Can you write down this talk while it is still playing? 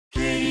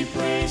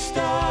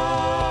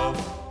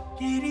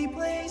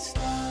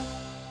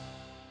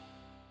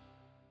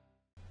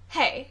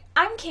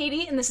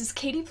Katie, and this is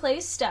Katie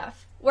Plays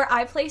Stuff, where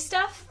I play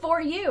stuff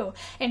for you.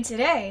 And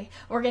today,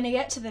 we're gonna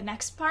get to the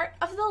next part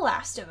of The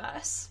Last of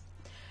Us.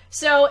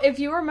 So, if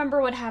you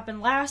remember what happened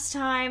last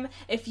time,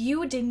 if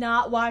you did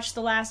not watch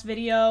the last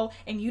video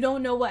and you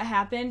don't know what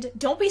happened,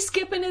 don't be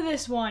skipping to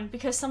this one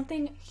because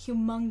something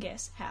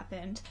humongous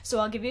happened. So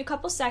I'll give you a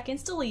couple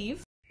seconds to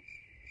leave.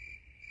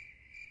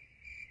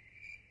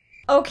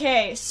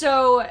 Okay,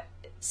 so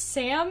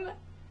Sam...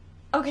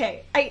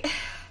 Okay,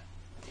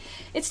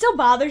 it still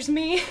bothers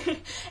me,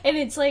 and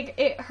it's like,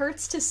 it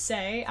hurts to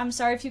say. I'm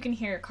sorry if you can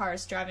hear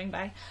cars driving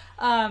by.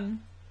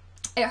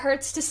 It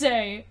hurts to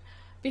say,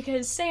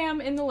 because Sam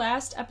in the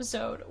last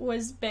episode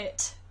was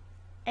bit,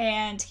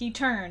 and he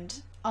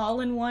turned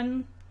all in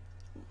one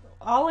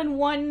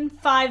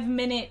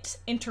 5-minute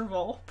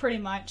interval, pretty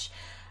much.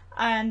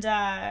 And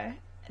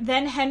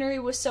then Henry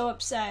was so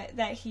upset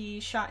that he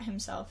shot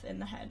himself in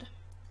the head.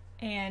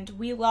 And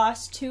we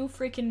lost 2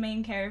 freaking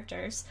main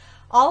characters,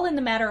 all in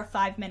the matter of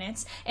 5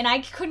 minutes, and I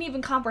couldn't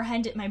even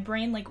comprehend it. My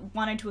brain, like,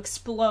 wanted to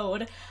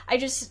explode. I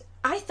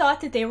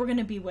thought that they were going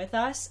to be with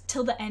us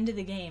till the end of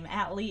the game,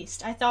 at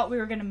least. I thought we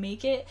were going to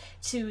make it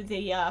to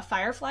the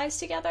Fireflies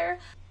together.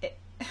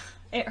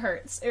 It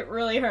hurts. It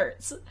really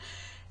hurts.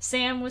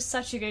 Sam was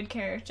such a good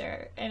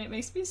character, and it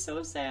makes me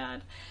so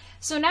sad.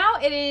 So now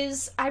it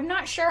is, I'm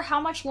not sure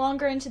how much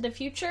longer into the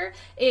future.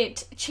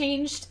 It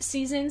changed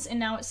seasons and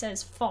now it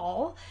says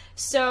fall.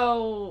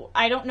 So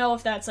I don't know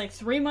if that's like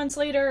 3 months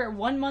later or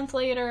 1 month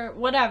later,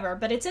 whatever,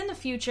 but it's in the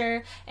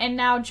future. And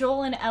now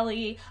Joel and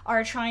Ellie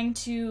are trying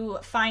to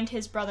find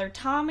his brother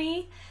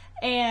Tommy,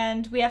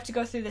 and we have to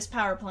go through this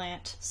power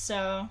plant.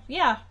 So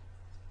yeah,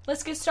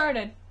 let's get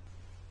started.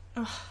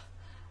 Ugh.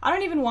 I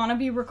don't even want to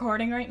be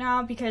recording right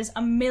now because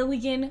a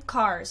million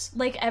cars,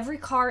 like every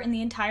car in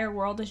the entire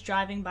world, is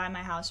driving by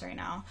my house right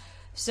now.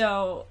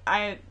 So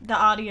the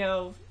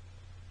audio,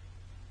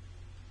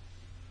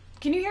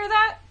 can you hear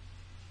that?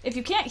 If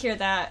you can't hear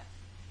that,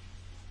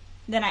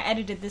 then I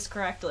edited this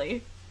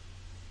correctly.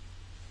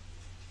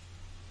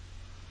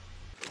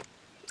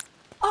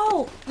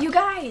 Oh, you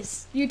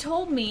guys, you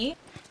told me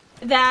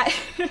that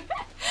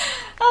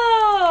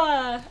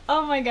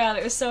oh my god,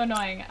 it was so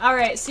annoying.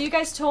 Alright, so you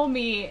guys told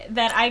me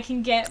that I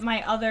can get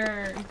my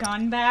other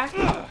gun back.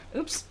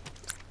 Oops.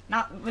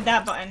 Not with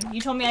that button. You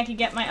told me I could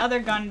get my other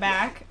gun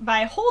back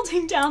by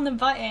holding down the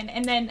button,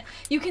 and then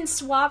you can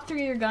swap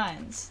through your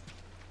guns.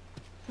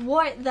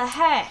 What the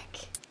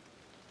heck?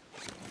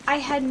 I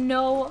had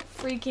no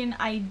freaking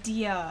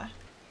idea.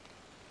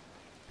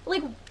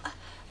 Like,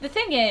 the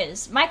thing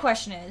is, my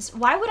question is,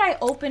 why would I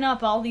open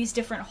up all these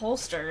different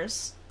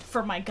holsters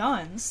for my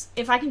guns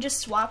if I can just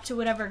swap to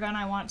whatever gun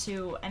I want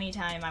to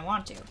anytime I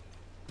want to?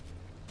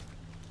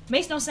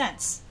 Makes no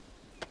sense.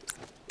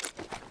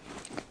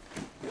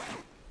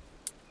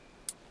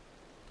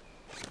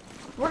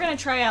 We're gonna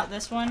try out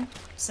this one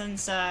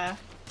since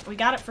we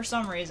got it for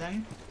some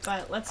reason,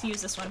 but let's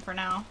use this one for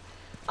now.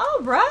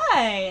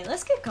 Alright,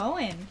 let's get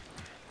going.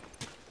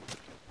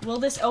 Will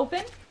this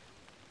open?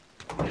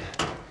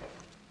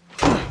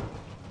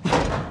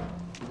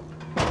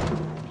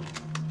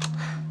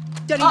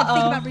 Don't even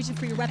think about reaching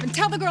for your weapon.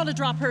 Tell the girl to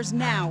drop hers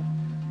now.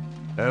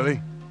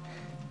 Ellie,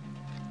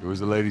 do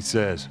as the lady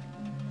says.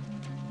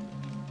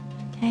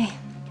 Hey.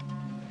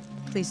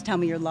 Please tell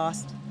me you're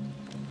lost.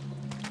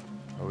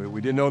 Oh,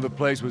 we didn't know the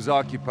place was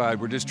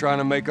occupied. We're just trying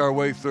to make our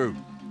way through.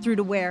 Through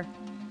to where?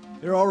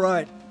 They're all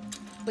right.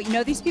 Wait, you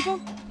know these people?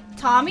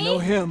 Tommy? Know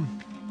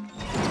him.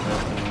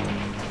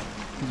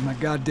 He's my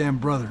goddamn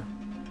brother.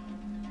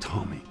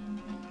 Tommy.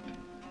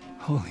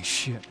 Holy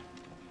shit.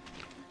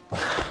 How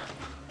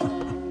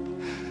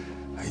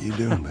you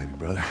doing, baby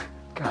brother?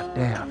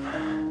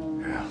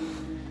 Goddamn. Yeah.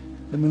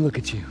 Let me look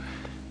at you.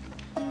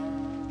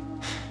 You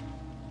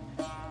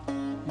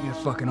get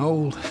fucking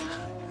old.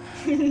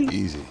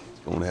 Easy.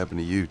 It's gonna happen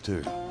to you,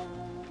 too.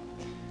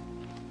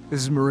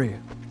 This is Maria.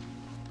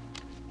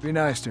 Be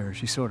nice to her.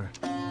 She sort of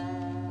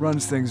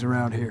runs things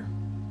around here.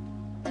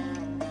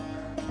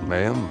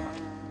 Ma'am,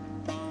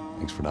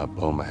 thanks for not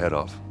blowing my head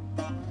off.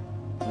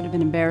 Would have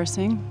been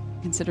embarrassing,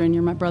 considering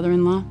you're my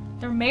brother-in-law.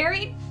 They're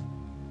married?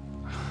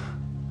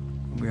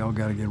 We all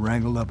gotta get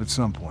wrangled up at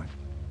some point.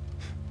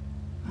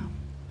 Well.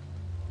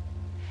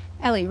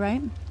 Ellie,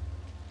 right?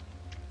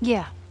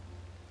 Yeah.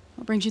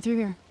 What brings you through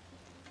here?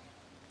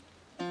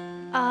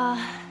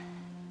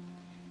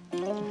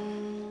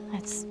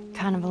 That's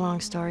kind of a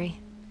long story.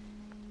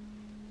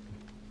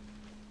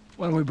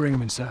 Why don't we bring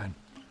him inside?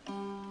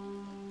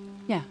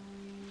 Yeah.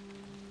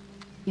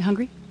 You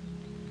hungry?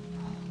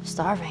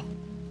 Starving.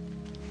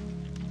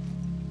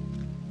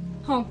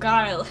 Oh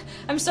god,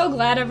 I'm so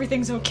glad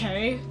everything's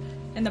okay.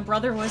 And the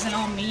brother wasn't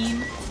all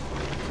mean.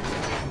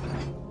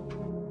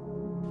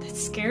 That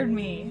scared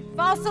me.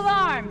 False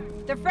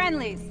alarm! They're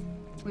friendlies.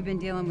 We've been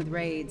dealing with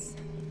raids.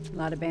 A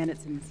lot of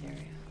bandits in this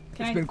area.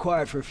 It's been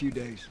quiet for a few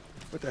days.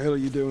 What the hell are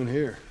you doing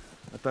here?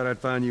 I thought I'd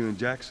find you in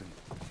Jackson.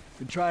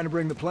 Been trying to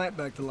bring the plant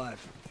back to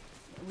life.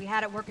 We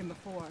had it working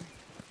before,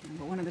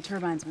 but one of the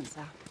turbines went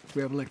south.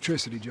 We have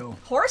electricity, Joel.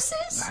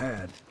 Horses? I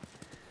had.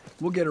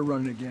 We'll get her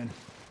running again.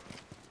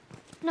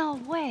 No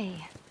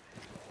way.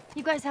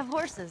 You guys have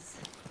horses.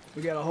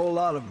 We got a whole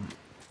lot of them.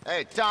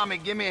 Hey, Tommy,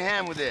 give me a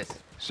hand with this.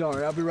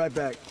 Sorry, I'll be right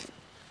back.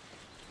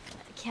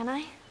 Can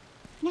I?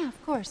 Yeah,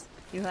 of course.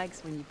 He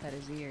likes when you cut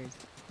his ears.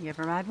 You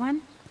ever ride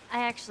one?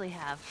 I actually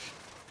have.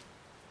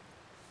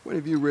 When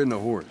have you ridden a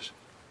horse?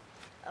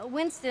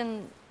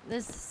 Winston,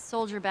 this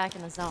soldier back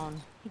in the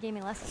zone, he gave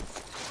me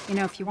lessons. You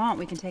know, if you want,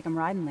 we can take him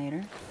riding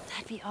later.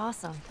 That'd be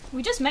awesome.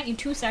 We just met you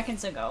 2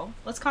 seconds ago.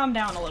 Let's calm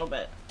down a little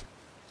bit.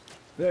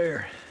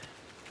 There.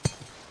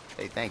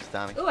 Hey, thanks,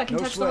 Tommy. Ooh, I can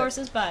No touch the sweat.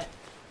 horse's butt.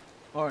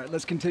 All right,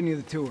 let's continue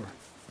the tour.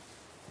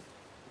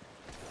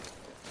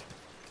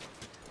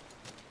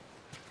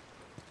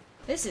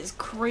 This is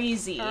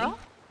crazy. Earl?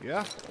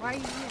 Yeah? Why are you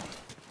here?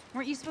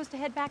 Weren't you supposed to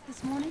head back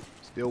this morning?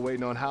 Still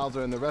waiting on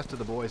Hauser and the rest of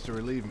the boys to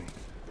relieve me.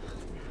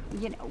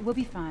 You know, we'll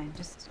be fine.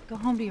 Just go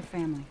home to your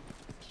family.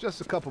 It's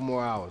just a couple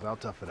more hours. I'll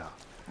tough it out.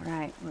 All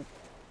right, look,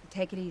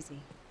 take it easy.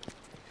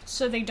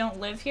 So they don't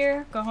live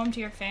here? Go home to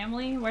your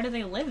family? Where do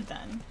they live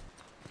then?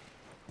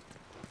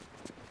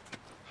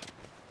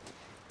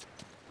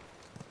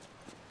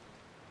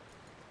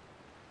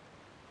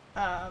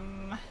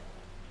 Am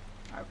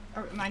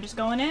I just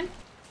going in?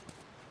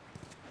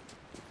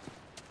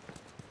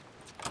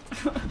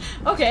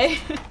 Okay.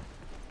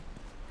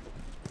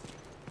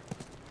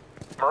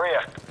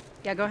 Maria,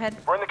 Yeah, go ahead.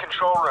 we're in the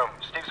control room.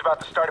 Steve's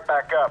about to start it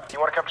back up. You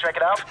want to come check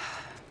it out?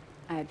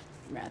 I'd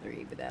rather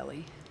eat with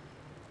Ellie.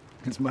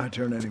 It's my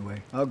turn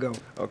anyway. I'll go.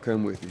 I'll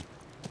come with you.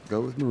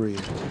 Go with Maria.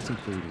 Get some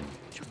food in.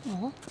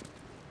 Joel?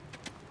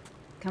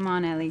 Come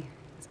on, Ellie.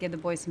 Let's give the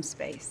boys some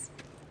space.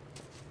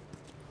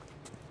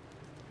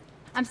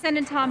 I'm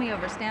sending Tommy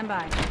over. Stand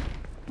by.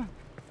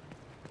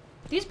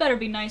 These better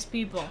be nice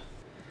people.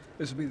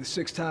 This will be the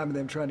 6th time of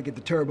them trying to get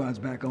the turbines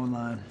back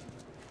online.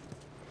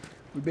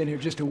 We've been here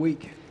just a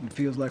week, and it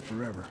feels like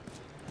forever.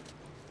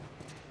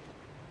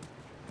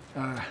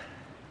 I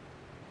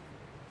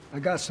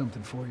got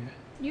something for you.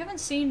 You haven't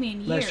seen me in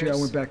years. Last year I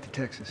went back to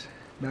Texas,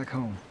 back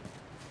home.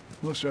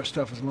 Most of our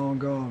stuff is long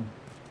gone.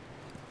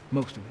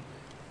 Most of it.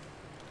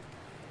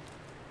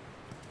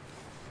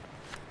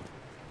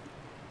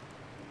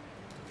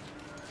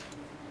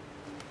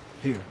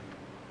 Here.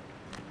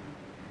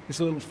 It's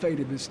a little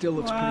faded, but it still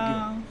looks pretty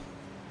Wow.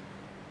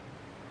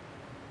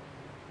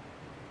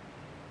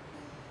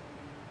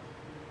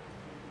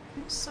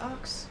 It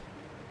sucks.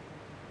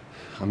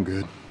 I'm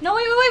good. No,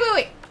 wait.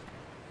 good.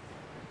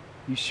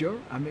 You sure?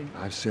 I mean,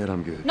 I've said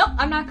I'm good. Nope,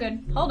 I'm not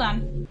good. Hold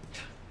on.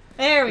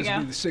 There we this will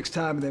go. be the 6th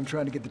time of them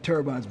trying to get the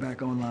turbines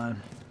back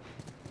online.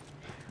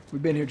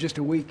 We've been here just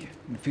a week,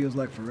 and it feels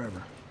like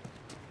forever.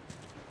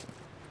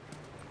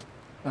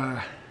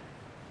 I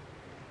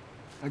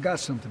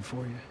got something for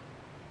you.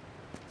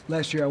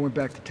 Last year I went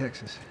back to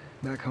Texas,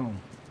 back home.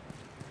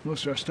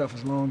 Most of our stuff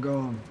is long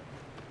gone.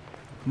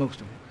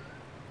 Most of it.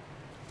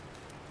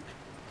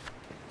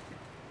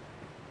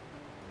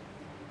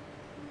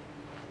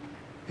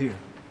 Here.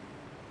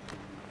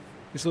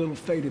 It's a little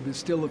faded, but it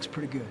still looks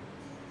pretty good.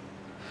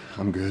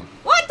 I'm good.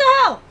 What the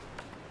hell?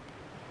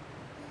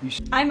 You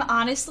sh I'm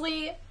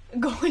honestly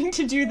going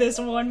to do this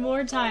one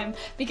more time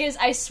because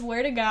I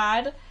swear to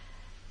God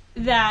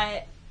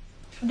that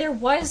there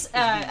was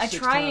a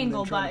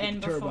triangle button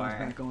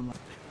before.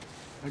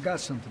 I got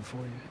something for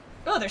you.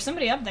 Oh, there's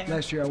somebody up there.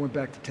 Last year I went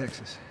back to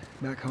Texas,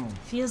 back home.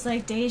 Feels like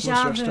Most deja of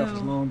our stuff is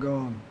vu. long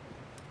gone.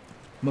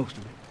 Most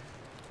of it.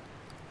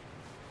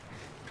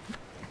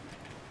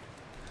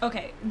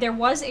 Okay, there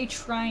was a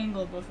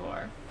triangle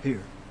before.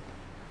 Here.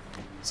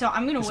 So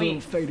I'm gonna It's a little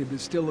wait. faded, but it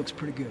still looks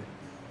pretty good.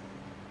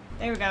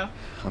 There we go.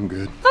 I'm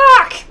good.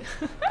 Fuck!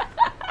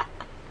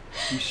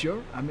 You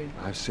sure? I mean,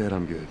 I've said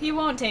I'm good. He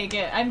won't take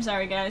it. I'm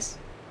sorry, guys.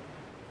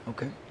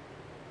 okay.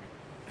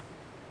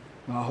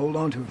 Well, I'll hold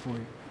on to it for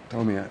you.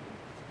 Tommy,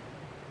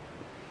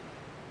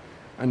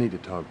 I need to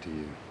talk to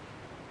you.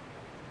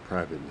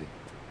 Privately.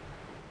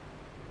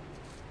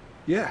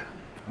 Yeah,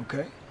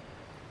 okay.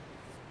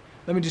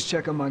 Let me just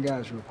check on my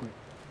guys real quick.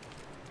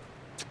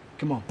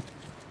 Come on.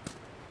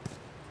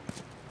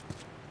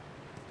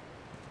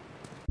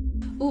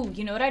 Ooh,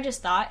 you know what I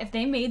just thought? If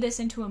they made this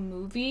into a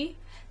movie,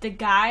 the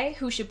guy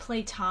who should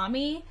play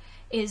Tommy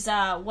is,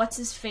 what's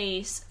his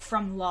face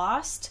from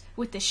Lost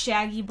with the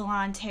shaggy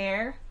blonde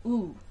hair.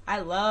 Ooh, I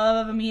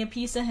love me a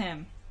piece of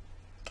him.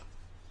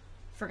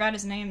 Forgot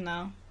his name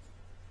though.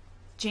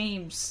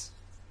 James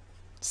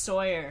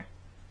Sawyer.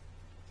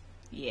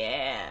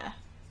 Yeah.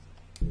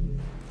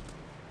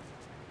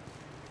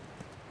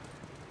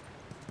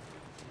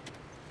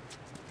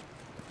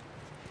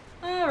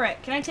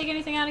 Alright, can I take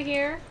anything out of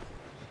here?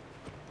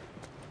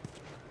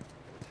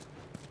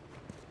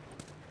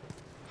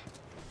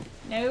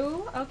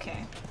 No?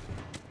 Okay.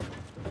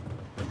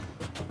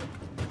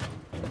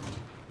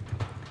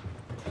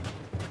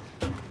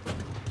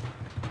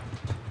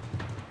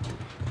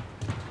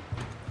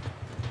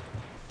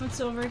 What's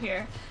over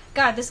here?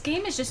 God, this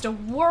game is just a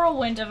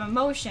whirlwind of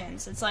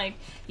emotions. It's like,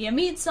 you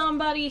meet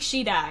somebody,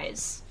 she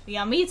dies.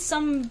 You meet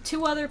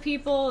two other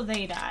people,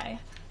 they die.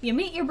 You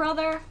meet your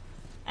brother,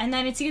 And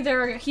then it's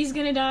either he's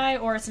gonna die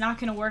or it's not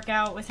gonna work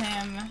out with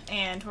him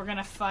and we're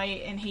gonna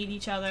fight and hate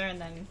each other and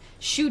then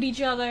shoot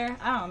each other.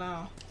 I don't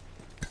know.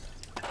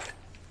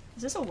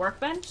 Is this a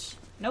workbench?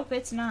 Nope,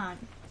 it's not.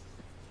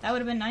 That would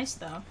have been nice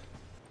though.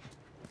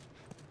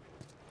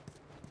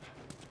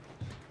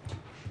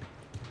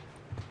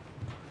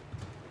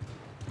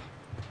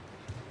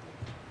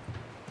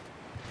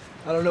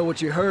 I don't know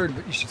what you heard,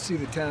 but you should see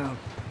the town.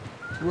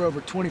 We're over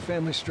 20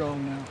 families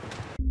strong now.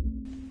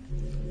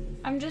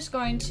 I'm just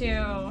going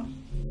to...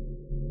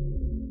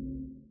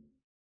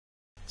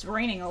 It's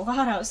raining a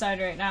lot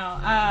outside right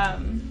now.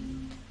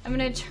 I'm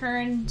gonna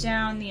turn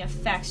down the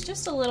effects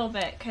just a little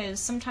bit, because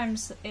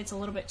sometimes it's a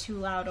little bit too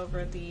loud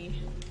over the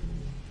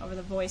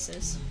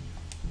voices.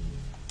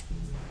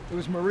 It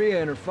was Maria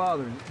and her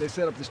father. They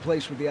set up this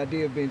place with the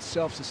idea of being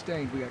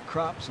self-sustained. We got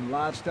crops and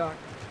livestock.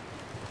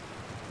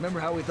 Remember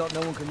how we thought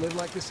no one could live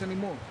like this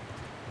anymore?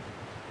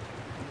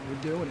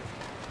 We're doing it.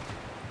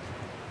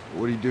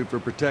 What do you do for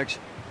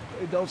protection?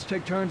 Adults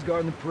take turns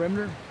guarding the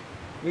perimeter.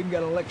 We even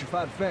got an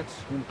electrified fence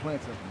when the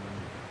plant's up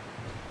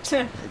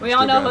and running. We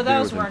all know how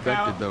those work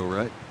out. Though,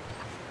 right?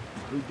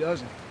 Who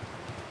doesn't?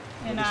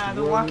 In It's the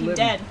The world we Walking live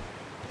in. Dead.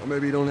 Or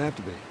maybe you don't have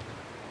to be.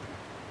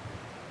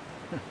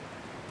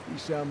 You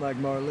sound like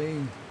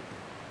Marlene.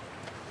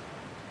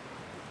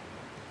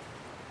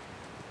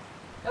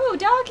 Ooh,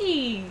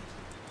 doggy!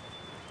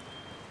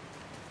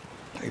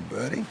 Hey,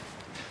 buddy.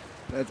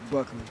 That's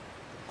Buckley.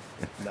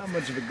 Not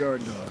much of a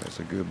guard dog, That's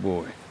a good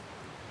boy.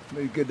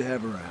 but he's good to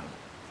have around.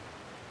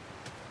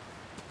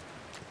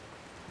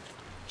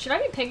 Should I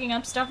be picking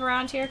up stuff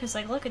around here? Because,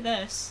 like, look at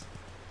this.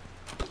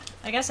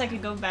 I guess I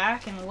could go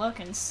back and look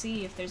and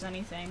see if there's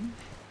anything.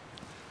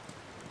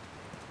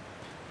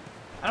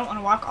 I don't want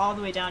to walk all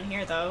the way down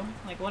here, though.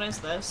 Like, what is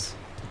this?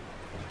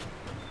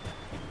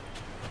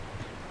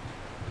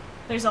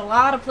 There's a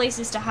lot of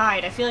places to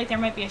hide. I feel like there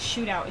might be a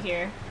shootout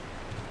here.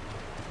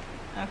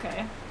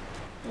 Okay.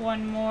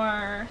 One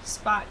more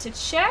spot to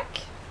check.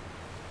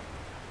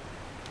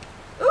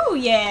 Ooh,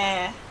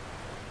 yeah!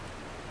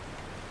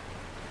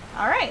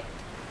 Alright.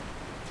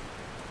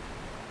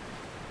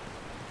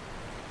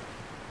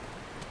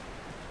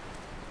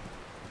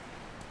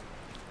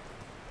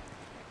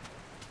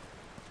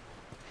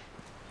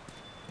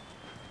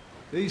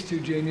 These two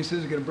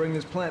geniuses are gonna bring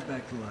this plant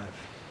back to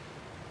life.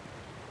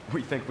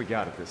 We think we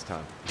got it this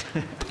time.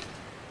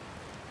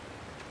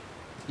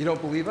 You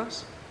don't believe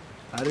us?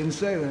 I didn't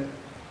say that.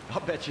 I'll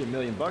bet you $1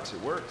 million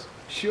it works.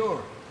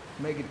 Sure.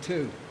 Make it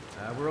 2.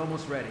 We're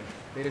almost ready.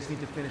 They just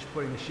need to finish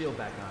putting the shield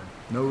back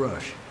on. No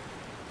rush.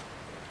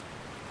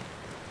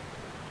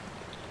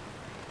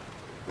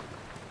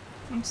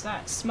 What's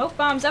that? Smoke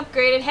bombs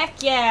upgraded.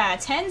 Heck yeah!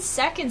 10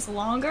 seconds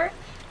longer?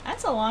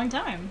 That's a long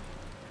time.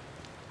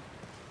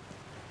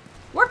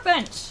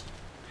 Workbench!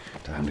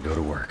 Time to go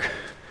to work.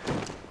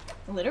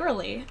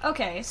 Literally.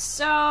 Okay,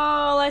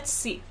 so let's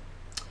see.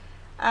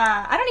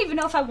 I don't even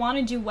know if I want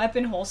to do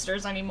weapon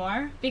holsters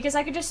anymore, because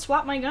I could just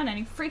swap my gun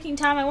any freaking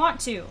time I want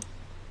to.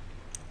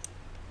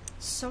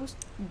 So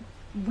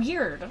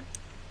weird.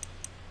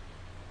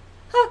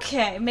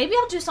 Okay, maybe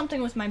I'll do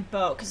something with my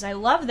bow, because I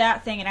love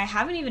that thing and I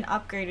haven't even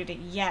upgraded it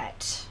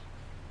yet.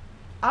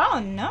 I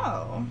don't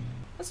know.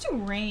 Let's do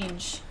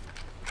range.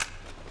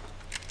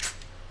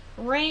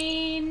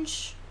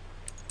 Range.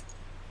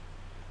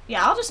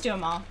 Yeah, I'll just do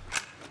them all.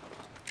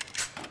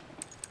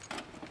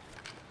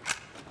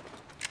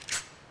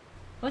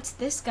 What's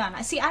this gun?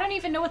 I don't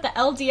even know what the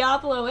El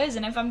Diablo is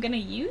and if I'm gonna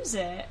use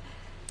it.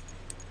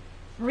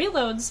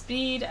 Reload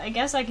speed, I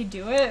guess I could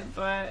do it,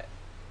 but...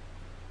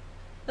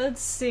 Let's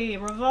see,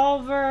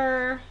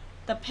 revolver...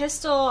 The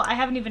pistol, I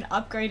haven't even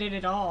upgraded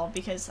at all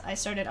because I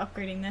started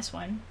upgrading this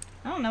one.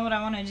 I don't know what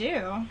I want to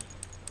do.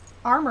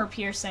 Armor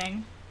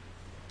piercing.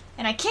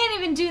 And I can't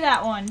even do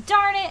that one,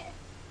 darn it!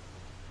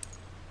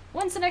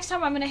 When's the next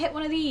time I'm gonna hit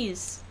one of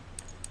these?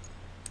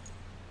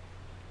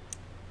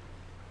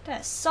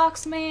 That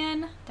sucks,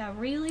 man. That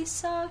really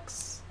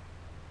sucks.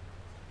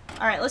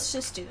 Alright, let's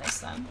just do this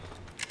then.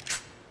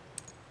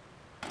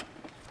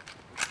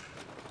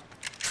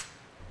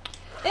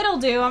 It'll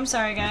do, I'm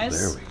sorry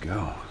guys. There we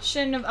go.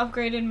 Shouldn't have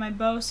upgraded my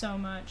bow so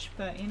much,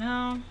 but you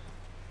know,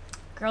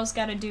 girls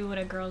gotta do what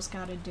a girl's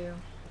gotta do.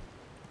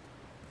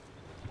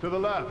 To the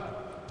left.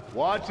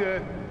 Watch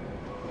it.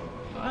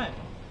 What?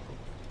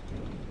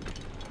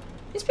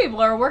 These people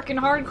are working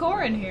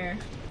hardcore in here.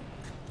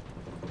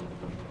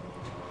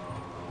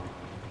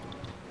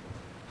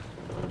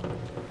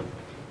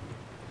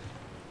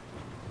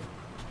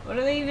 What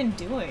are they even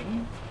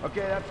doing? Okay,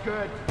 that's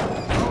good.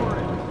 Lower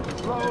it.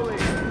 Slowly.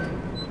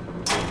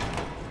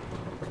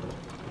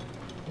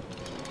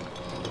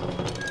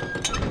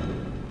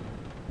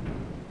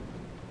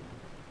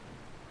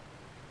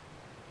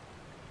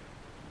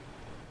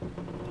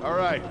 All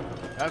right,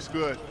 that's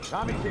good.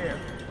 Tommy's here.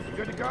 You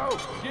good to go?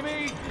 Give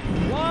me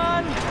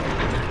 1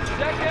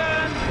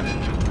 second.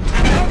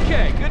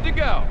 Okay, good to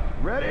go.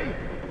 Ready?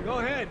 Go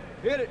ahead.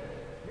 Hit it.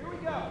 Here we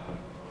go.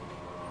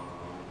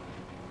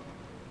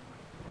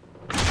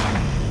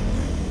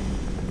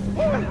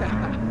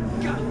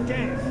 God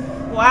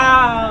damn.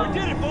 Wow. We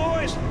did it,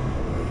 boys!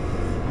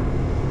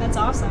 That's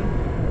awesome.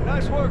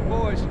 Nice work,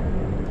 boys.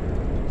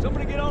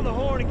 Somebody get on the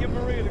horn and give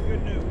Maria the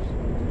good news.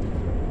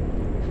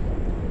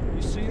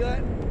 You see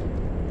that?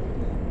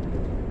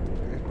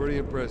 That's pretty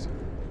impressive.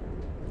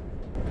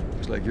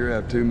 Looks like you're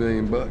out $2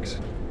 million bucks.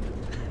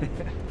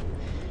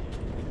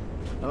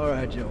 All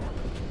right, Joe.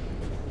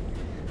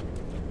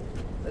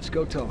 Let's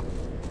go talk.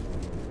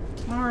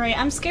 Alright,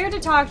 I'm scared to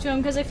talk to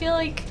him because I feel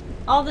like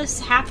all this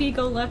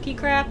happy-go-lucky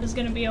crap is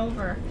gonna be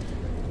over.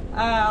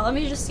 Let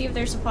me just see if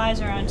there's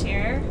supplies around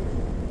here.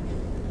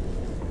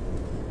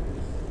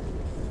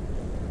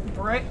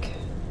 Brick.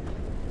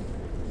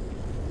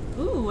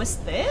 Ooh, what's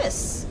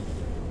this?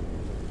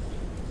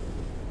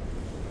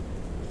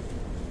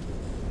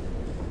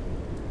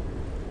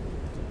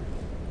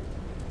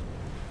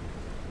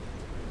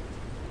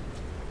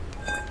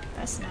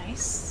 That's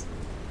nice.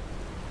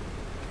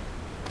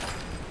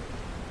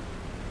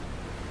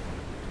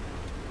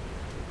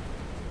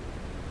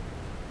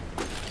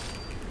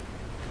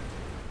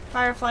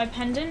 Firefly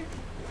pendant.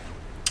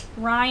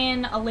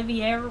 Ryan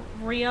Oliverio.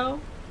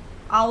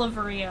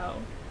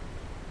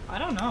 I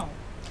don't know.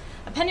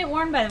 A pendant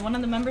worn by one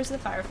of the members of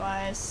the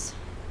Fireflies.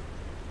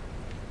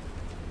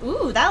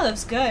 Ooh, that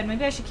looks good.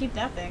 Maybe I should keep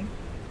that thing.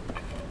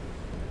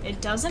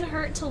 It doesn't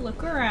hurt to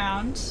look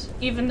around,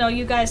 even though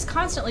you guys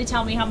constantly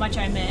tell me how much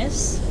I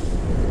miss.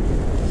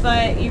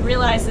 But you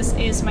realize this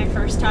is my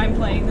first time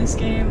playing this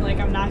game. Like,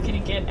 I'm not gonna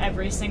get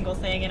every single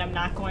thing, and I'm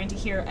not going to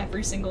hear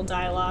every single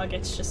dialogue.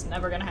 It's just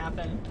never gonna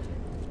happen.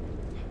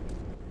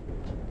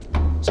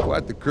 It's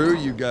quite the crew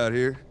you got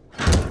here.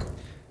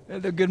 Yeah,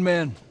 they're good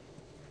men.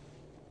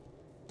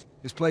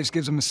 This place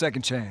gives them a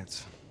second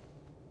chance.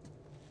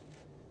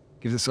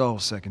 Gives us all a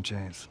second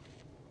chance.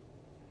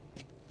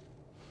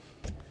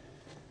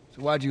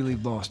 So why'd you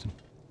leave Boston?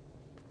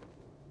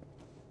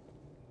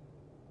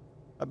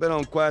 I've been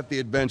on quite the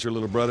adventure,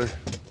 little brother.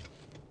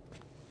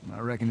 I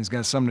reckon it's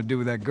got something to do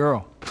with that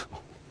girl.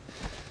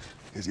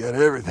 It's got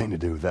everything to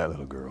do with that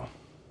little girl.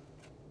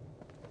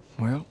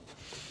 Well,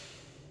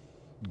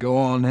 go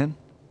on then.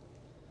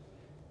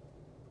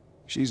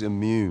 She's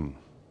immune.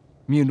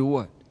 Immune to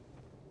what?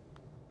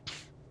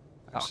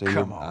 I've seen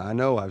her, I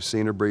know, I've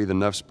seen her breathe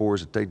enough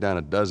spores to take down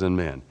a dozen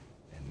men.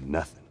 And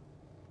nothing.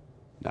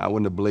 Now, I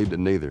wouldn't have believed it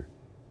neither.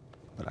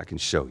 But I can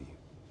show you.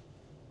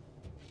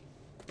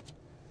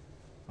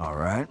 All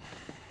right.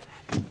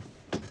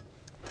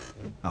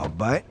 I'll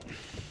bite.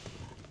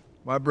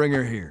 Why bring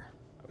her here?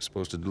 I was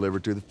supposed to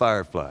deliver to the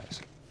Fireflies.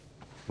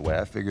 The way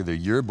I figure they're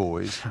your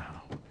boys.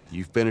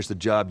 You finish the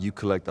job, you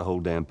collect the whole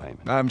damn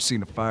payment. I haven't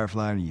seen a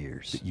Firefly in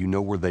years. You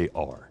know where they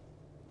are.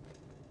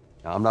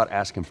 Now, I'm not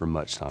asking for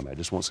much, Tommy. I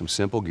just want some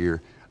simple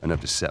gear,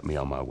 enough to set me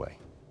on my way.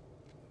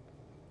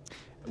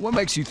 What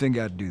makes you think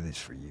I'd do this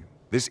for you?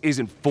 This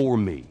isn't for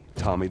me,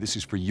 Tommy. This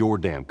is for your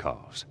damn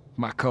cause.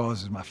 My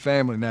cause is my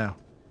family now.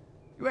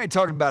 You ain't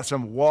talking about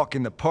some walk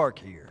in the park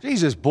here.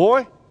 Jesus,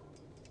 boy.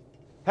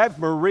 Have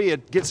Maria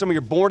get some of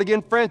your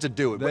born-again friends to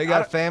do it. They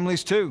got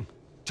families, too.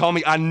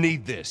 Tommy, I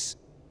need this.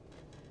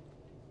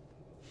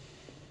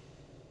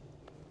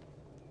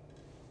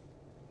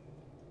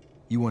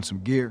 You want some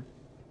gear?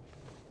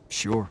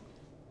 Sure.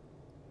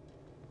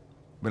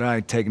 But I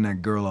ain't taking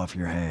that girl off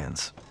your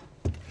hands.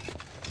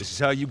 This is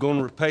how you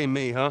gonna repay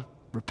me, huh?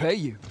 Repay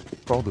you?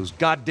 For all those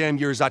goddamn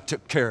years I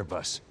took care of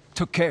us.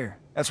 Took care?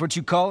 That's what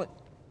you call it?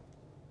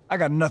 I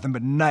got nothing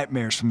but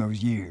nightmares from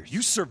those years.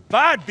 You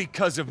survived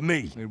because of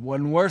me. It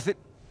wasn't worth it?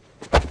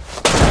 I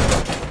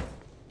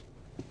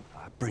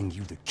bring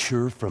you the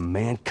cure from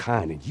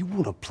mankind, and you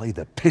want to play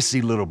the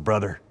pissy little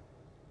brother.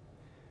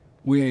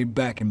 We ain't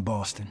back in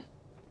Boston.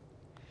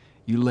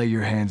 You lay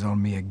your hands on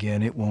me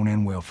again, it won't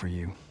end well for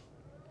you.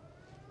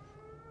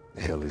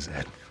 The hell is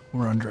that?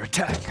 We're under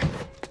attack.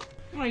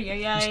 Oh,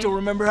 yeah. You still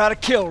remember how to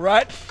kill,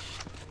 right?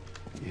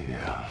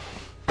 Yeah.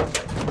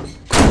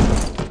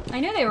 I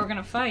knew they were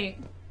gonna fight.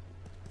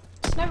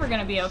 It's never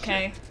gonna be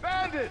okay.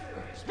 Bandit!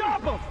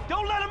 Stop them!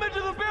 Don't let them into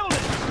the building!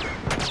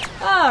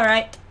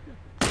 Alright.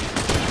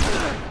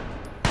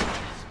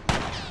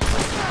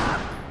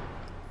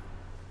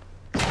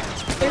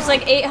 There's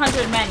like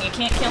 800 men. You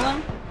can't kill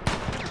them?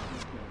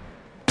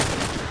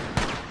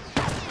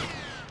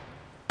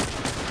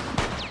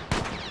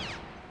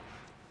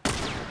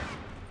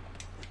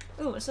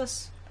 Ooh, what's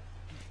this?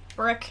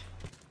 Brick.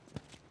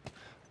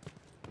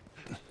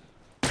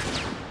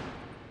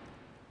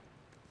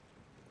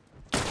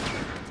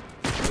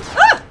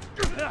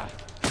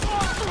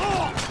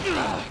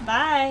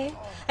 Bye.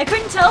 I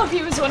couldn't tell if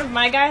he was one of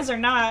my guys or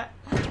not.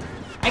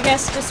 I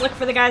guess just look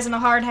for the guys in the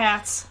hard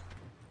hats.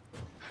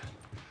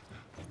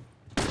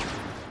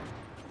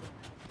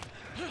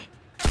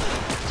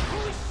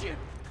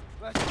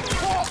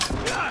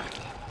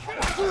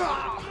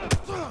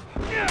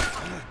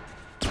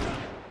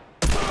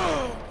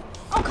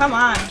 Oh, come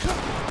on.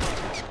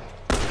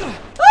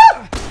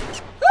 Ah!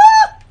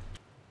 Ah!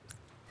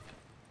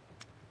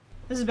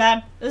 This is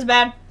bad. This is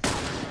bad.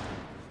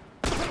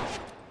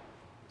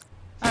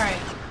 Alright.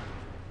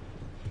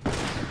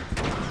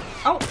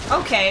 Oh,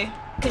 okay.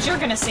 Because you're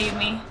gonna save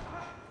me.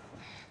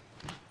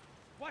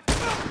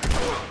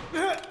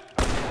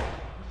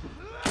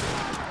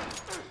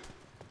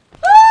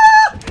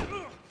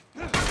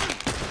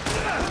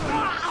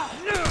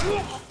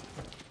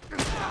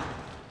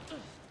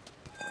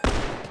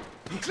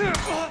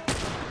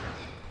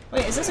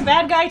 Wait, is this a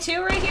bad guy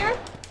too right here?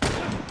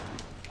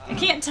 I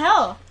can't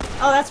tell.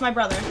 Oh, that's my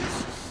brother.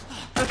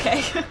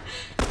 Okay.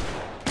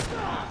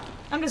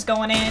 I'm just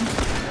going in.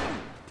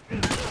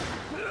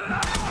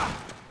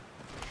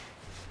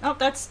 Oh,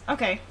 that's...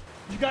 okay.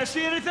 You guys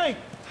see anything?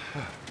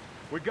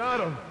 We got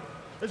him.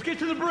 Let's get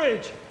to the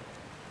bridge.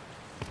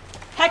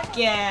 Heck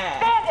yeah!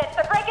 Bandits!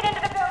 They're breaking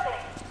into the building!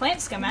 Plant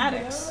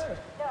schematics.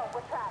 No,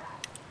 we're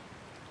trapped.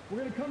 We're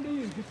gonna come to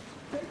you.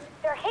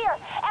 They're here!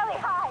 Ellie,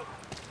 hide!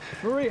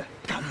 Maria!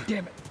 God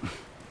damn it.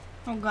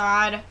 Oh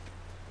god.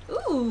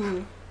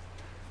 Ooh.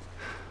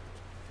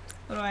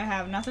 What do I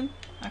have? Nothing?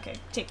 Okay,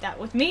 take that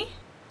with me.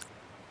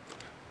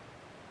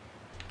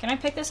 Can I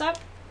pick this up?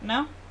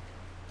 No?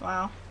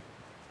 Wow.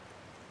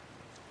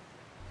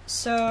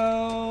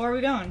 So, where are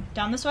we going?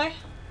 Down this way?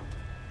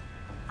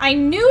 I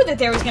knew that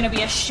there was gonna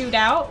be a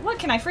shootout. What,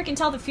 can I freaking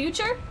tell the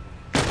future?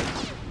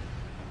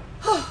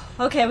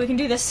 Okay, we can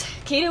do this.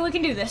 Kato, we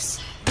can do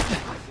this.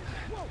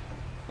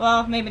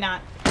 Well, maybe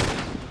not.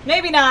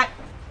 Maybe not.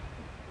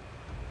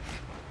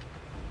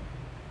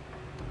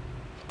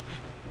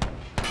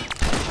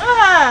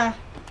 Ah!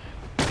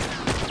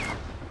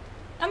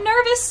 I'm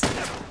nervous.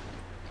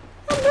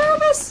 I'm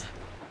nervous.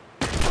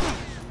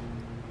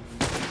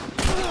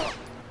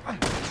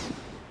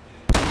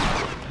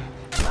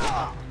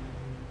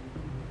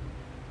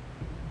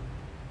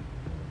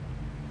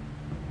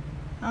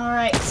 All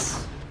right.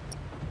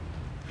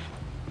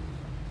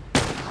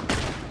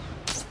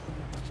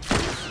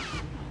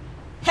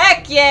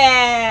 Heck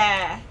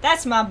yeah!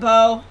 That's my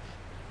bow.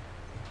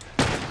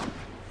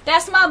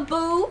 That's my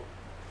boo.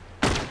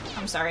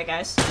 I'm sorry,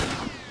 guys.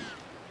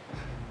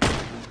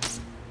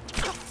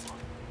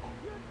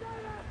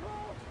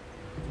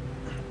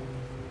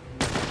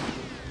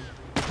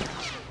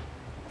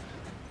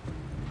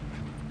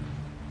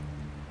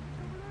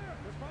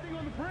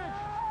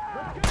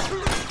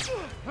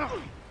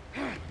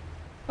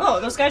 Oh,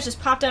 those guys just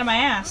popped out of my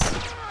ass.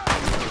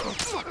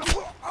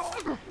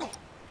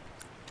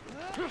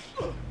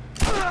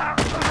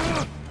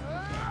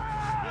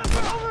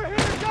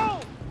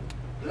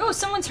 Oh,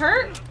 someone's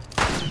hurt?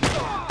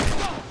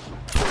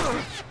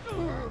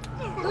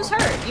 Who's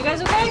hurt? You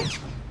guys okay?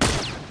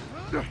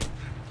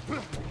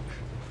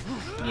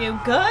 You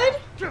good?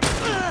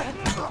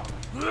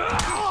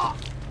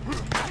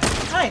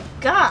 My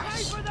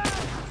gosh.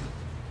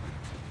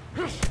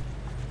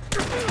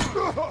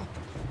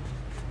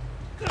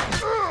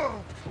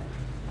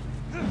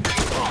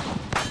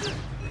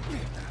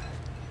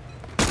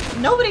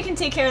 Nobody can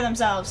take care of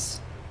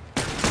themselves.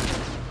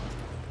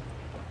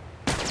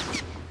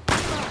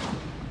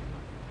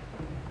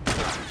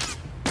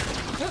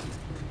 Oop,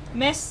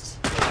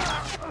 missed.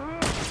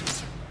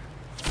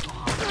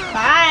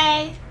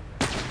 Bye.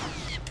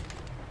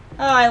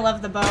 Oh, I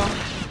love the bow.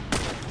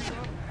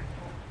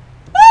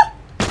 Ah!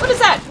 What is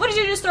that? What did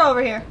you just throw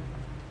over here?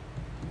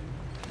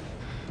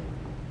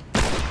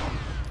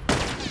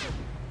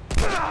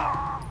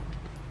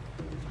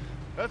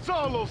 That's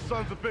all those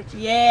sons of bitches.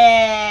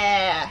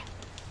 Yeah.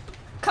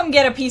 Come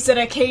get a piece of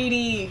the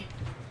Katie.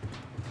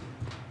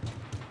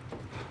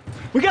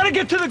 We gotta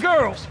get to the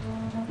girls.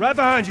 Right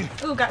behind you.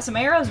 Ooh, got some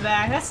arrows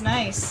back. That's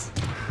nice.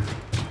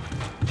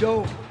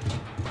 Joe,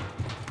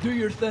 do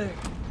your thing.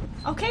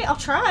 Okay, I'll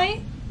try.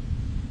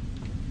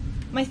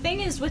 My thing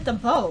is with the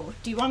bow.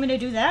 Do you want me to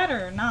do that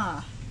or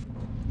nah?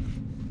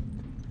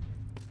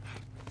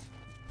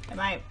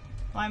 Why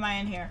am I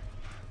in here?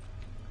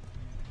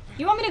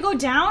 You want me to go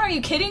down? Are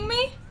you kidding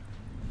me?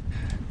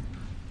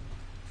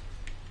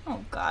 Oh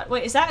god.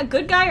 Wait, is that a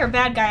good guy or a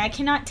bad guy? I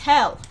cannot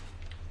tell.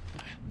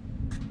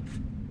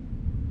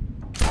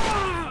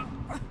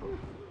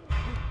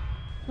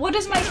 What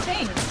is my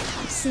thing?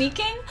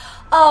 Sneaking?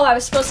 Oh, I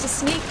was supposed to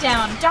sneak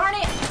down. Darn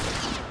it!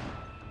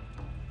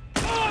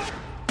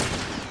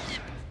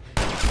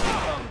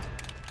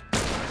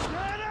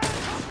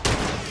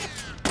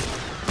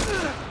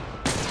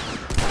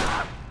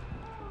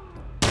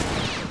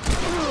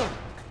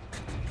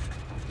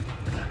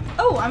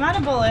 Oh, I'm out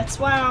of bullets.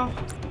 Wow.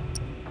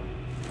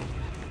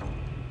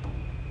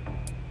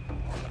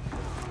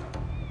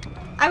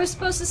 I was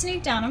supposed to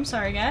sneak down. I'm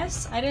sorry,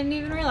 guys. I didn't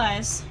even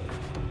realize.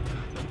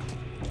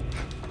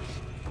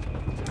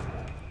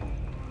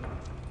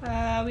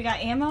 We got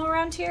ammo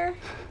around here?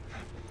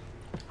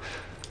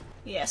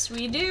 Yes,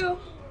 we do.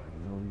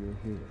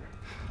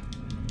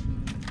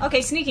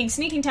 Okay,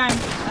 sneaking time.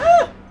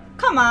 Ah,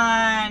 come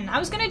on. I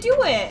was gonna do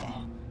it.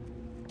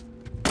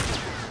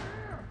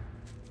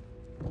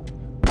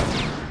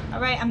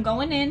 Alright, I'm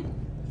going in.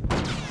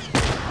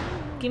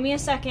 Give me a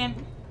second.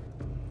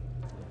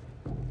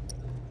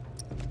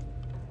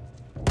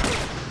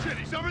 Shit,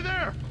 he's over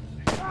there.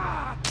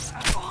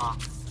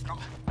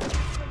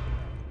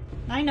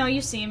 I know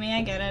you see me,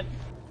 I get it.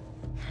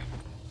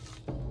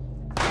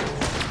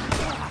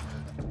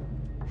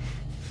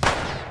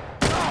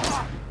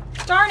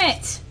 Darn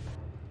it!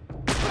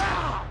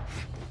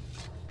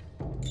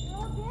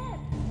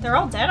 They're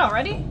all dead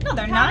already? No,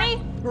 they're not.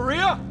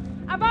 Maria?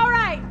 I'm all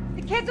right.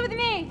 The kid's with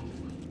me.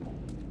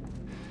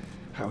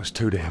 I was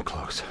too damn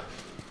close.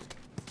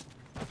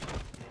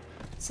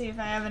 Let's see if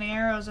I have any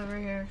arrows over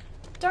here.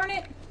 Darn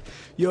it.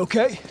 You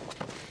okay?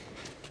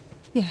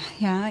 Yeah,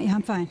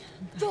 I'm fine.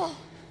 Oh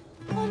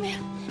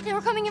man, they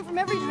were coming in from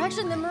every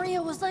direction. Then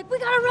Maria was like, "We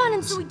gotta run!"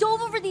 And so we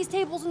dove over these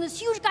tables, and this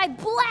huge guy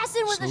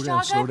blasted with a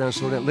shotgun.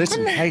 Slow down.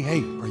 Listen, hey,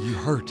 are you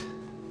hurt?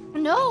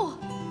 No.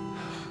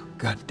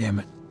 God damn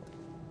it.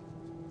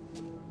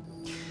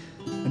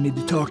 I need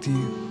to talk to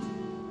you.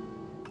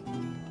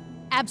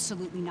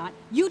 Absolutely not.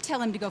 You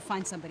tell him to go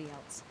find somebody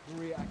else.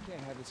 Maria, I can't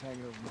have this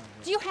hanging over my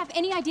head. Do you have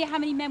any idea how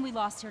many men we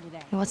lost here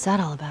today? Hey, what's that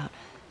all about?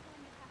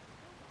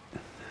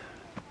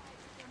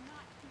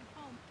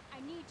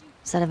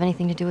 Does that have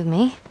anything to do with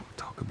me?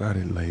 Talk about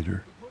it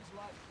later.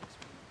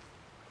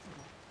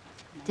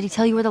 Did he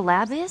tell you where the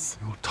lab is?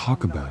 We'll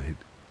talk about it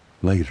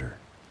later.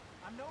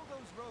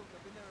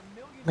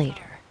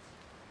 Later.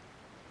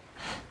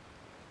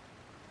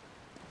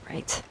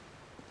 Right.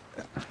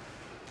 It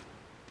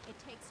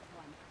takes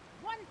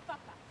one fuck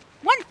up.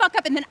 One fuck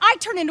up, and then I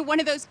turn into one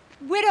of those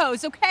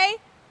widows, okay?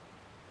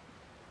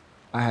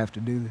 I have to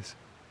do this.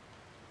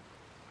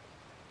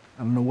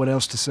 I don't know what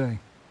else to say.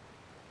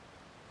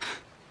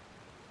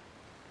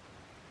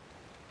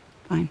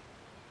 Fine.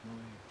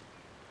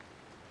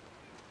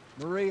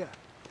 Maria.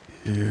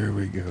 Here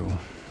we go.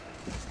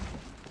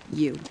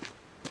 You.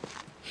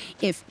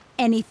 If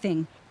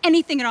anything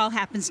at all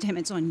happens to him,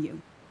 it's on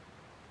you.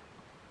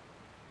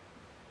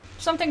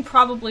 Something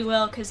probably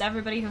will, because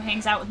everybody who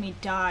hangs out with me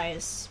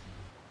dies.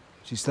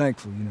 She's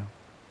thankful, you know.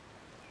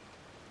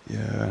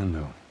 Yeah, I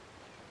know.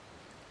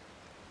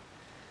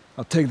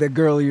 I'll take that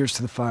girl of yours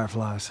to the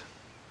Fireflies.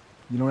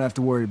 You don't have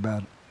to worry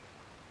about it.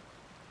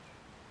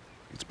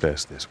 It's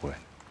best this way.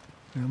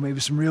 You know, maybe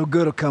some real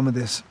good will come of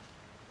this.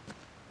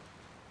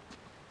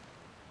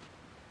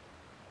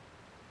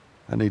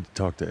 I need to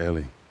talk to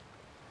Ellie.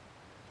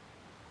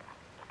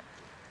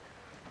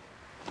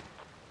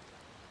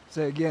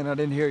 Say again, I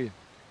didn't hear you.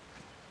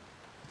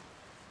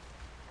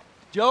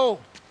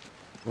 Joel!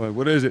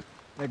 What is it?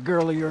 That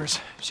girl of yours.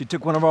 She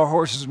took one of our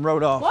horses and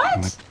rode off.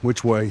 What?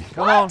 Which way?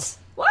 Come on.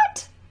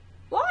 What?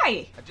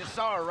 Why? I just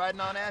saw her riding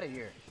on out of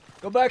here.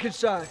 Go back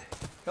inside.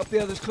 Help the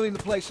others clean the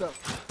place up.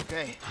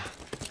 Okay.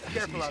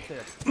 Careful out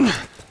there.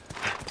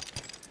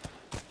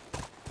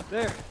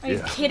 There. Are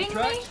you kidding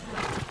me?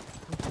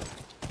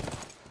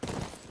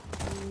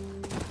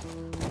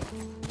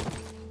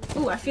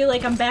 Ooh, I feel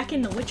like I'm back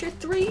in The Witcher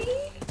 3.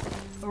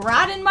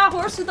 Riding my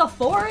horse through the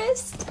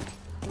forest.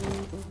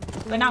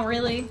 But not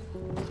really.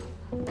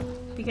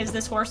 Because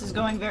this horse is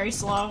going very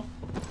slow.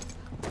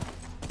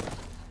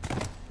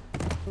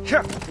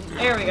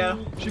 There we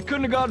go. She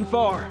couldn't have gotten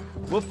far.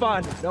 We'll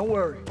find her. Don't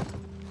worry.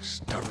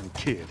 Stubborn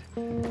kid.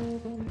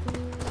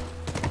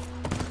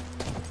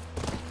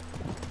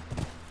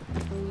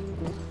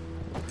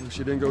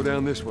 She didn't go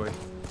down this way.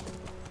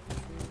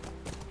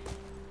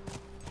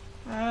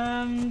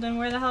 Then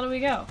where the hell do we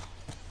go?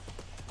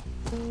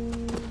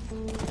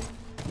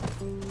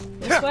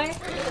 This way?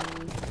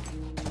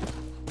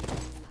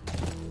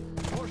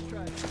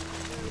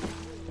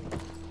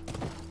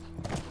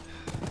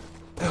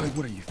 Ellie,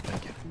 what are you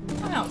thinking?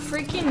 I don't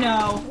freaking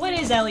know. What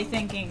is Ellie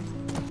thinking?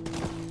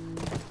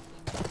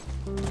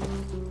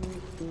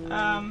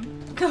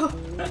 Go.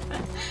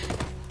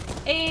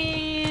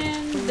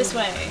 And this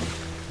way.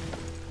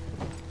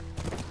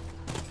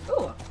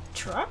 Ooh, a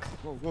truck?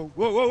 Whoa!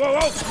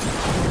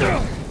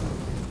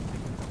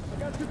 I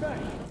got your back.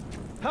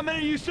 How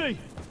many do you see?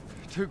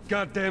 Too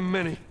goddamn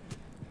many.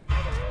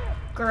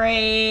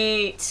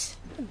 Great.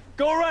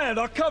 Go around,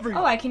 I'll cover you.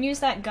 Oh, I can use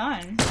that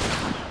gun.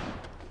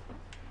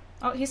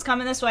 Oh, he's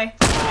coming this way.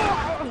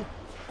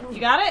 You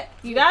got it?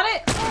 You got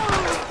it?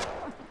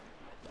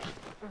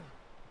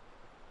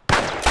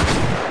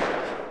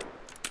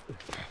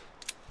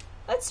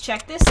 Let's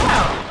check this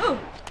out. Ooh.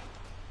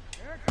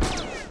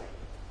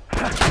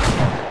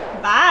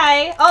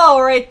 Bye. Oh,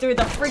 right through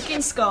the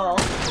freaking skull.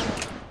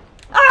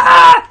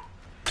 Ah!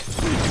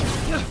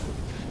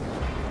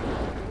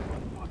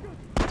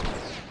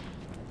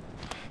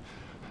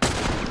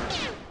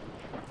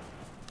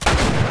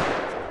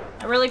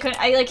 I really couldn't.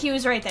 He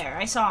was right there.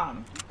 I saw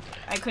him.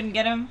 I couldn't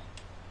get him.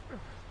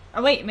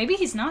 Oh, wait. Maybe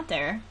he's not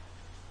there.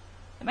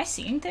 Am I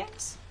seeing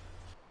things?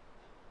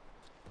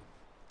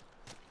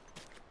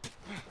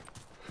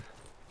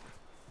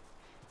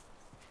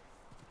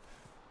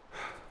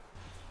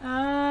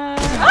 Ah!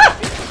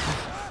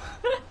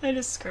 I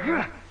just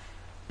screamed.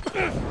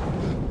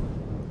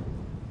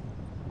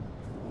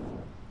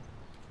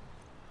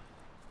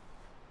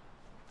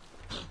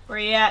 Where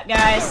you at,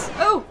 guys?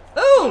 Ooh!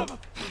 Ooh!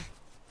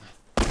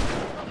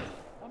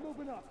 I'm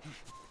moving up.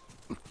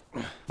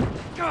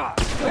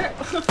 Where?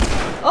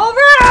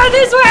 Over!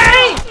 This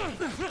way!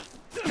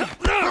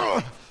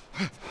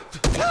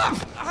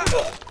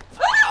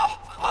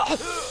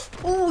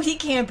 Ooh, he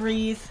can't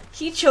breathe.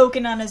 He's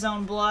choking on his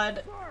own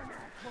blood.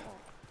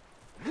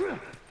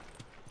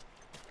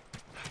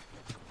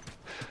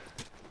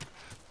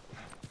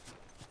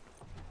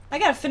 I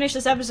gotta finish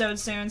this episode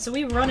soon, so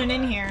we running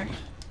in here.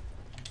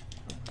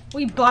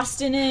 We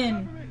busting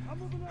in.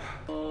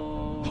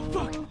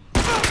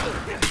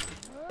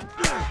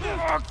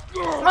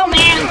 Oh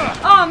man!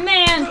 Oh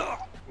man!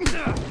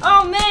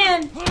 Oh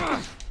man!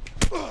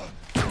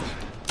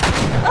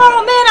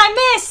 Oh man,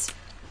 I missed!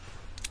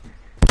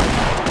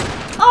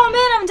 Oh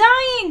man, I'm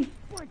dying!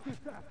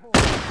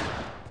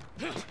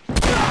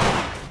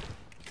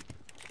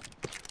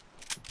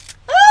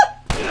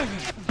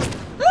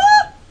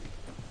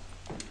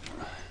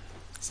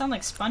 Sound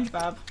like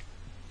SpongeBob.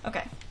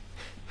 Okay.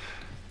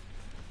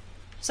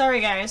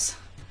 Sorry guys.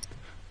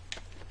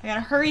 I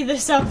gotta hurry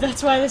this up,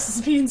 that's why this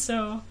is being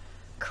so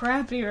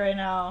crappy right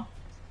now.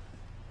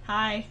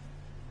 Hi.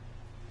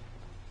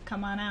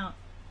 Come on out.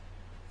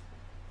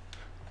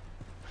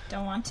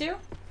 Don't want to?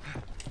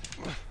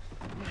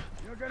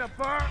 You're gonna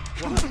burn.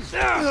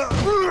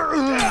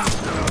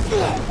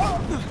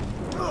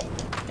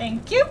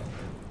 Thank you.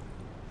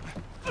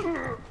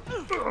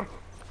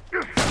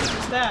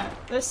 What's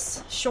that?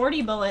 This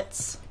shorty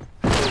bullets.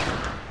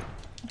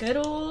 Good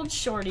old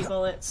shorty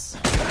bullets.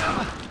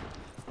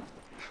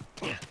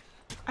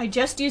 I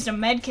just used a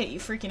med kit, you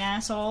freaking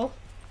asshole.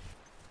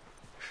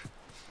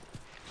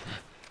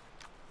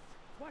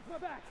 Watch my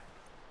back.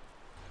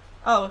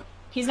 Oh,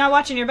 he's not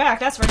watching your back,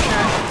 that's for sure.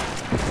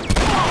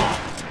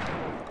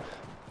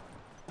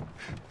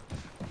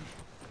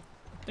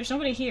 There's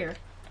nobody here.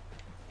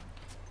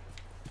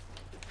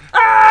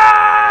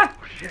 Ah!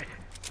 Oh, shit.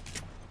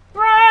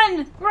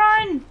 Run!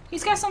 Run!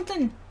 He's got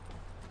something.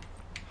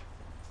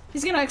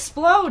 He's gonna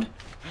explode.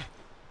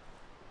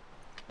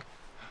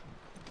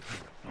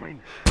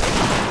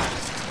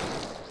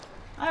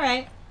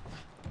 Alright.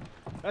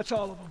 That's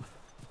all of them.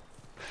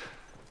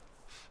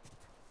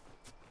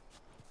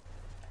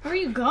 Where are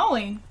you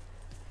going?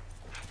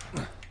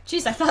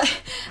 Jeez, I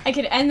thought I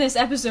could end this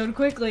episode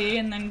quickly,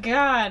 and then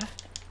God.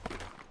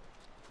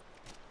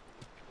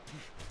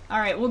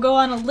 Alright, we'll go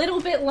on a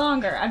little bit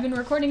longer. I've been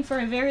recording for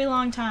a very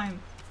long time.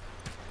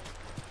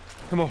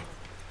 Come on,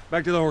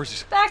 back to the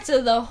horses. Back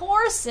to the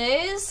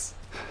horses!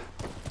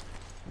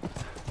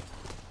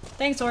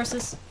 Thanks,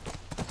 horses.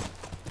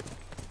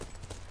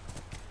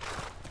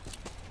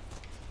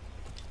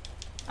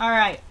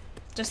 Alright,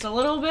 just a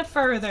little bit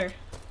further.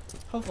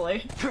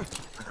 Hopefully.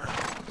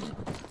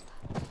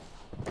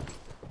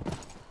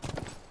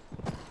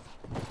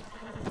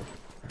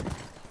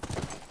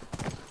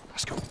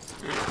 Let's go.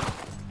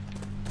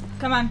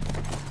 Come on.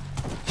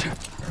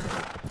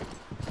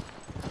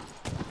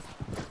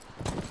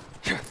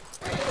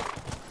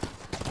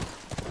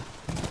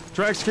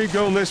 Tracks keep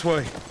going this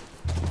way.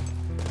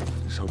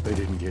 Just hope they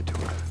didn't get to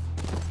her.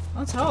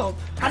 Let's hope.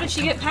 How did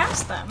she get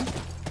past them?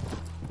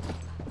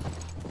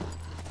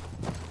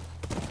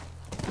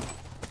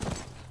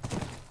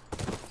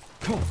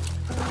 Come on.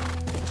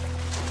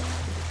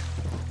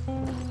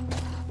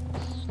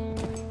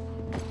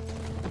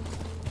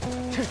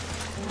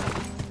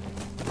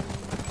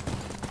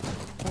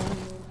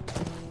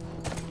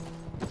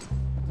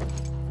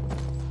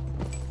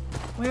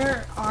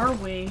 Where are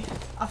we?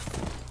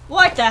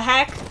 What the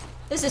heck?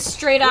 This is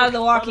straight out of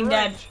The Walking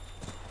Dead.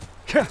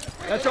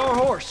 That's our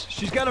horse.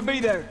 She's gotta be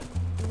there.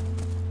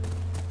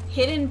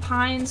 Hidden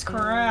Pines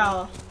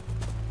Corral.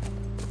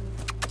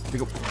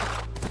 Here you go.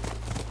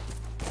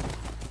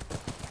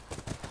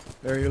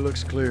 Area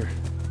looks clear.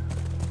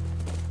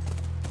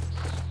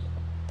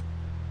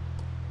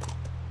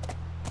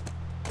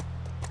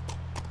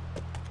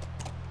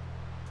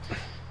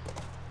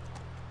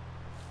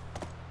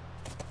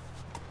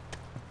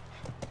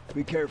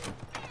 Be careful.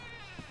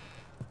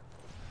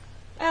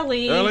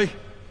 Ellie. Ellie?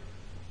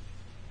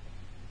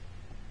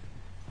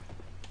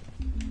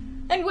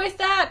 And with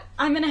that,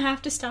 I'm gonna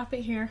have to stop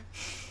it here.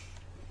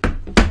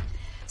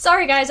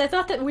 Sorry guys, I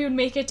thought that we would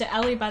make it to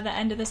Ellie by the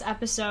end of this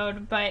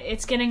episode, but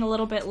it's getting a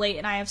little bit late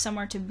and I have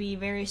somewhere to be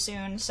very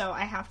soon, so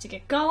I have to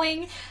get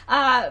going.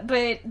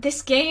 But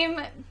this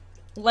game,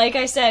 like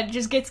I said,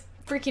 just gets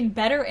freaking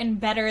better and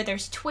better.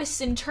 There's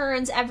twists and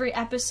turns every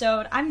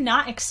episode. I'm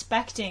not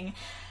expecting,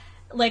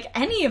 like,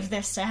 any of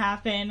this to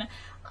happen.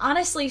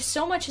 Honestly,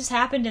 so much has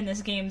happened in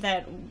this game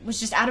that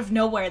was just out of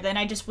nowhere that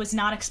I just was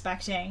not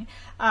expecting.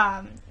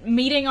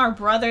 Meeting our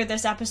brother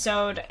this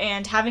episode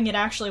and having it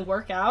actually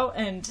work out,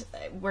 and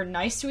we're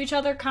nice to each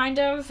other, kind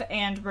of,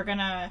 and we're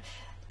gonna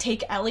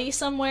take Ellie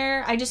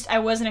somewhere. I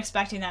wasn't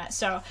expecting that,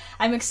 so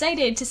I'm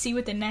excited to see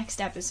what the next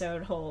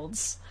episode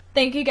holds.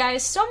 Thank you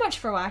guys so much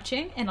for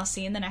watching, and I'll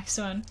see you in the next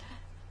one.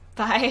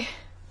 Bye.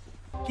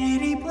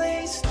 Kitty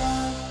plays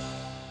stuff.